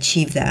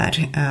achieve that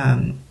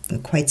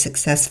quite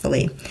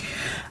successfully.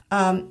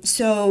 I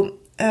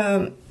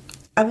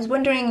was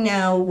wondering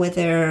now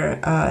whether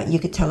you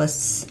could tell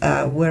us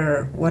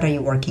what are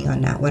you working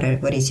on now? What are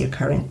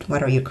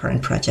your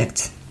current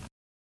projects?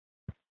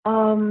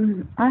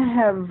 I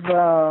have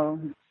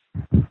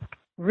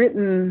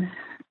written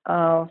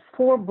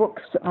 4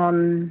 books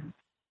on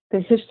the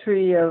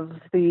history of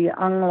the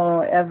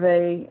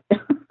Anglo-Ewe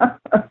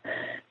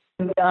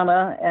in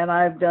Ghana, and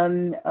I've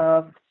done 2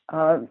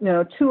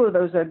 of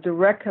those are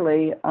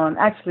directly on.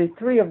 Actually,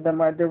 3 of them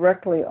are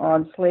directly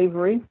on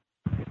slavery.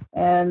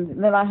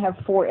 And then I have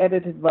 4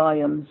 edited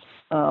volumes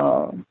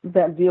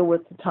that deal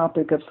with the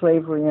topic of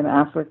slavery in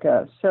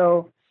Africa.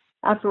 So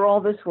after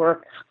all this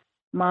work,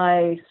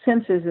 my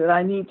sense is that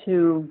I need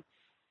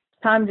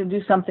time to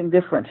do something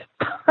different.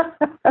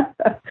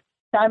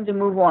 Time to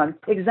move on.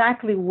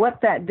 Exactly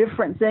what that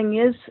different thing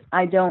is,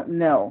 I don't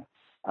know.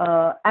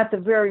 At the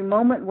very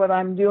moment, what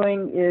I'm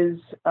doing is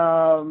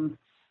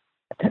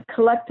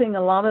collecting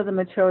a lot of the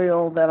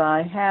material that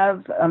I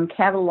have. I'm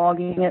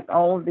cataloging it,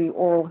 all of the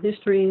oral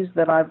histories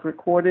that I've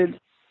recorded,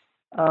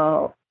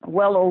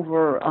 well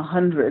over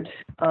 100.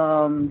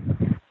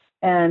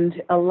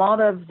 And a lot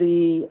of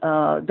the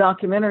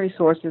documentary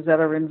sources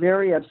that are in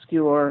very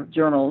obscure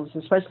journals,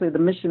 especially the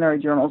missionary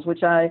journals,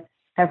 which I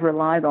have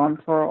relied on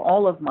for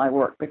all of my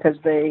work because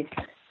they,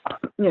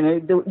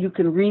 you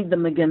can read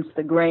them against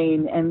the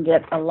grain and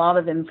get a lot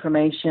of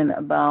information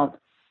about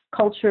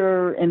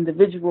culture,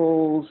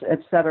 individuals,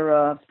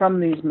 etc.,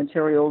 from these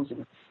materials,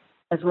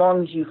 as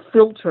long as you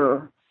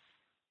filter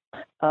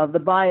the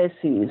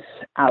biases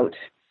out.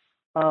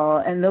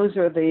 And those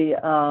are the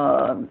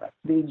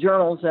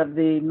journals of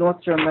the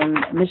North German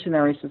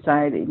Missionary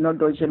Society,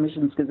 Norddeutsche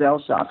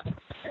Missionsgesellschaft.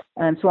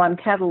 And so I'm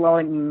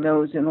cataloging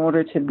those in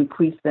order to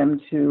bequeath them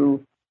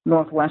to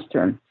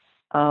Northwestern.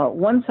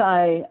 Once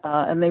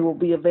and they will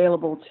be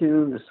available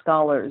to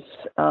scholars.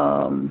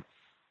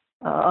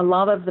 A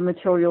lot of the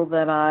material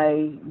that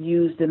I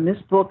used in this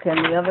book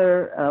and the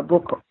other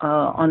book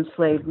on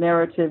slave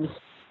narratives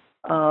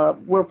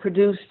were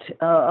produced,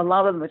 a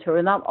lot of the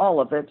material, not all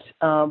of it,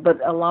 but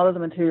a lot of the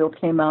material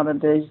came out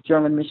of these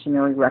German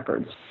missionary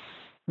records.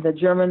 The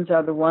Germans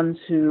are the ones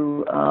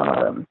who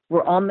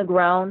were on the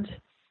ground.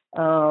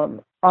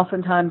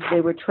 Oftentimes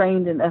they were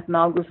trained in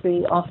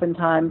ethnography.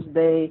 Oftentimes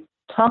they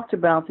talked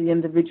about the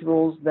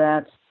individuals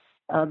that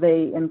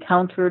they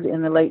encountered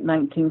in the late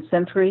 19th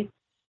century.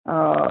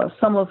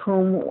 Some of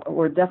whom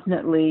were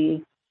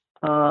definitely,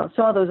 some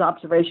of those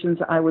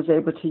observations I was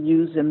able to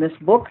use in this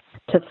book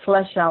to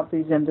flesh out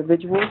these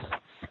individuals.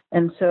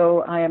 And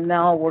so I am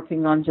now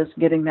working on just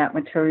getting that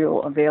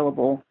material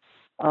available,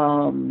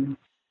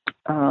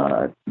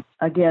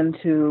 again,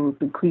 to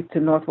bequeath to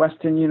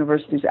Northwestern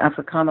University's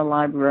Africana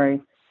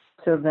Library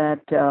so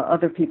that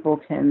other people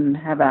can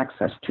have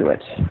access to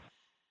it.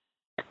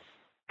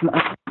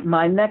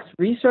 My next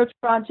research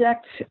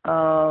project,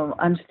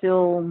 I'm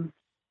still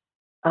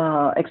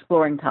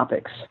exploring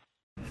topics.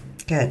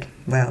 Good.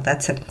 Well,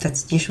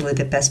 that's usually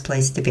the best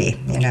place to be,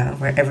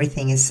 where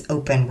everything is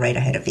open right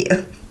ahead of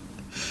you.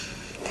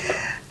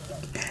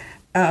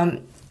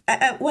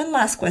 One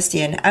last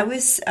question. I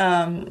was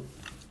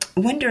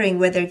wondering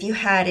whether you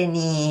had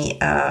any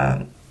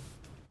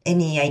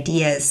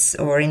ideas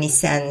or any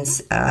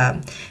sense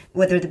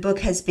whether the book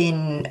has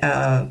been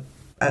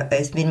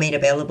made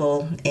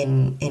available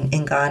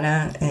in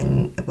Ghana,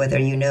 and whether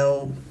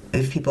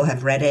if people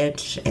have read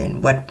it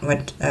and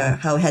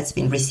how it has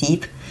been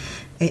received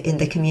in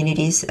the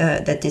communities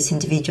that these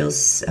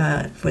individuals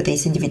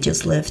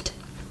lived.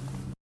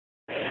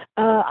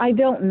 I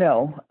don't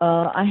know.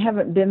 I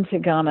haven't been to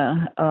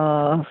Ghana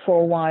for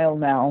a while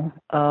now.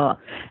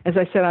 As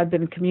I said, I've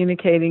been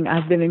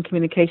in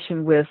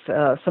communication with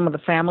some of the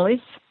families,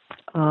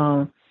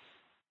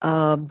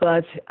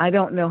 but I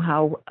don't know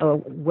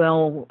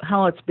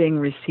how it's being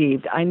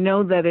received. I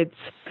know that it's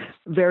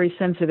a very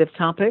sensitive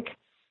topic,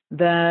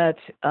 that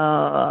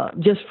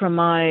just from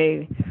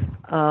my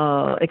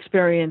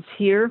experience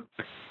here,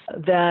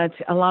 that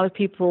a lot of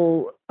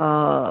people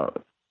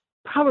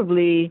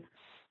probably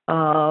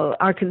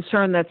are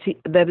concerned that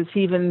it's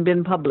even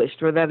been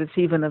published or that it's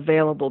even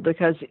available,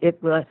 because it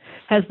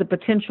has the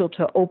potential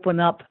to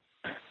open up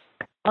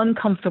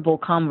uncomfortable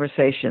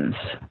conversations,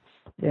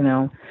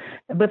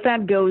 But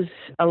that goes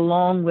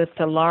along with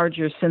the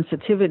larger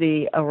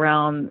sensitivity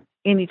around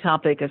any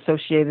topic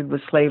associated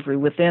with slavery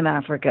within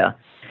Africa.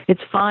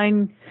 It's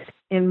fine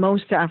in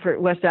most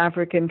West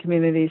African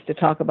communities to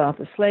talk about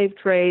the slave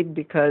trade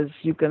because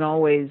you can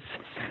always,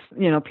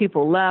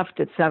 people left,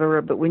 et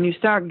cetera. But when you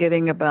start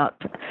getting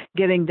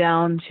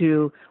down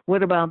to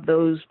what about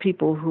those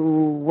people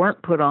who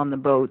weren't put on the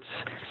boats?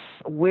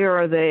 Where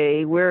are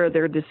they? Where are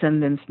their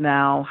descendants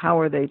now? How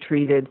are they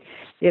treated?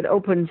 It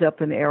opens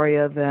up an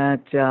area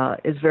that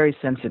is very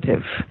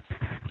sensitive.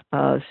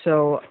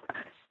 So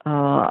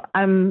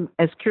I'm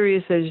as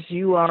curious as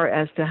you are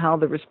as to how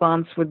the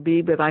response would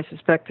be, but I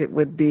suspect it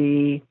would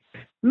be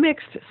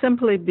mixed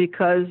simply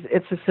because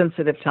it's a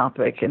sensitive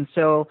topic. And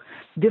so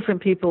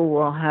different people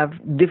will have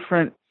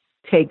different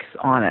takes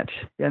on it.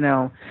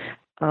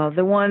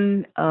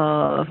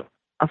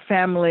 A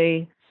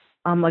family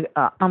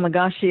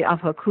Amagashi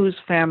Afaku's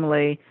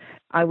family,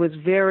 I was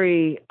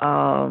very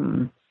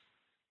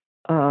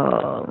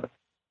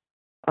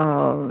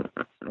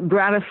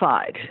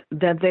gratified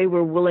that they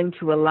were willing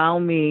to allow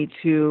me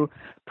to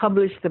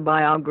publish the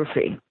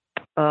biography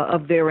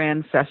of their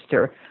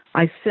ancestor.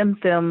 I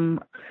sent them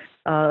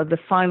the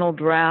final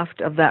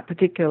draft of that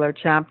particular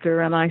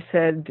chapter, and I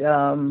said,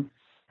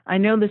 I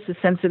know this is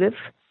sensitive,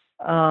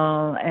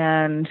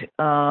 and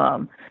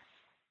I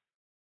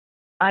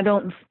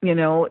don't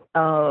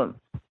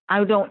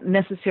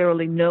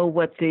necessarily know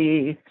what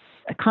the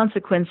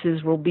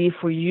consequences will be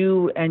for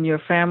you and your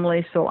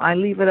family, so I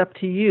leave it up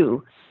to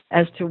you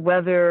as to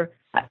whether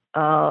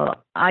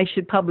I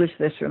should publish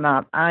this or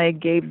not. I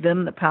gave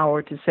them the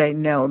power to say,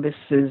 no, this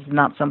is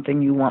not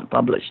something you want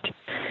published.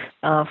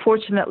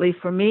 Fortunately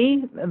for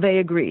me, they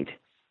agreed.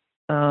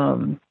 They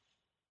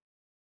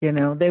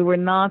were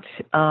not,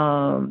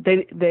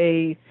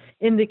 they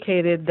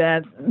indicated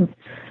that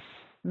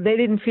they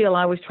didn't feel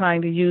I was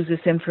trying to use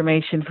this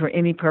information for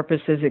any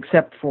purposes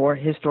except for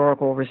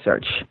historical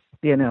research,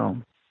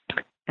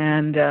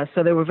 And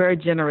so they were very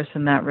generous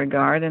in that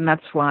regard, and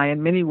that's why,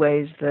 in many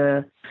ways,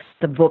 the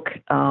book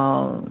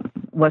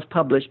was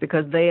published,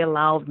 because they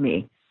allowed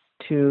me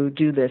to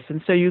do this.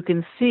 And so you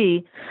can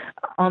see,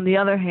 on the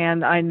other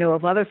hand, I know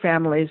of other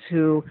families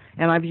who,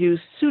 and I've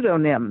used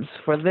pseudonyms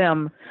for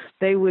them,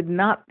 they would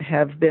not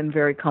have been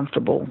very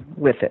comfortable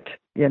with it,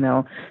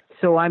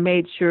 So I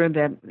made sure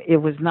that it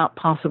was not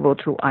possible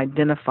to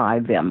identify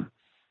them,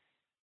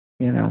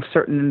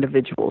 certain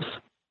individuals.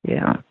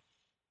 Yeah.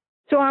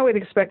 So I would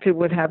expect it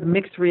would have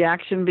mixed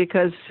reaction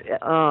because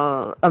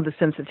of the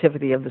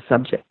sensitivity of the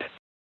subject.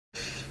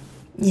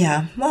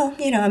 Yeah, well,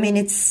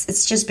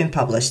 it's just been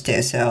published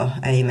too, so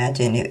I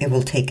imagine it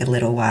will take a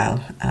little while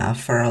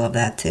for all of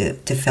that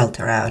to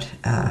filter out,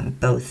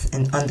 both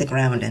on the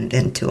ground and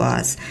then to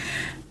us.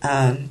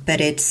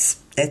 But it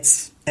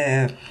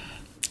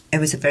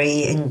was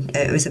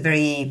a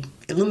very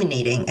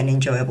illuminating and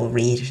enjoyable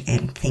read,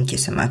 and thank you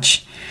so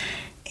much.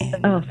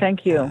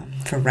 Thank you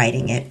for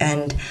writing it.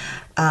 And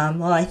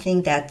I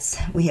think that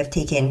we have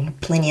taken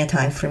plenty of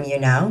time from you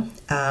now.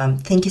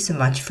 Thank you so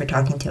much for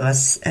talking to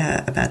us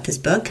about this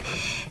book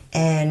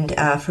and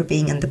for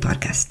being on the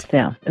podcast.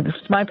 Yeah, it was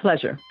my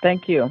pleasure.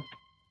 Thank you.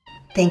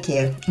 Thank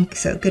you.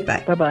 So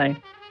goodbye. Bye-bye.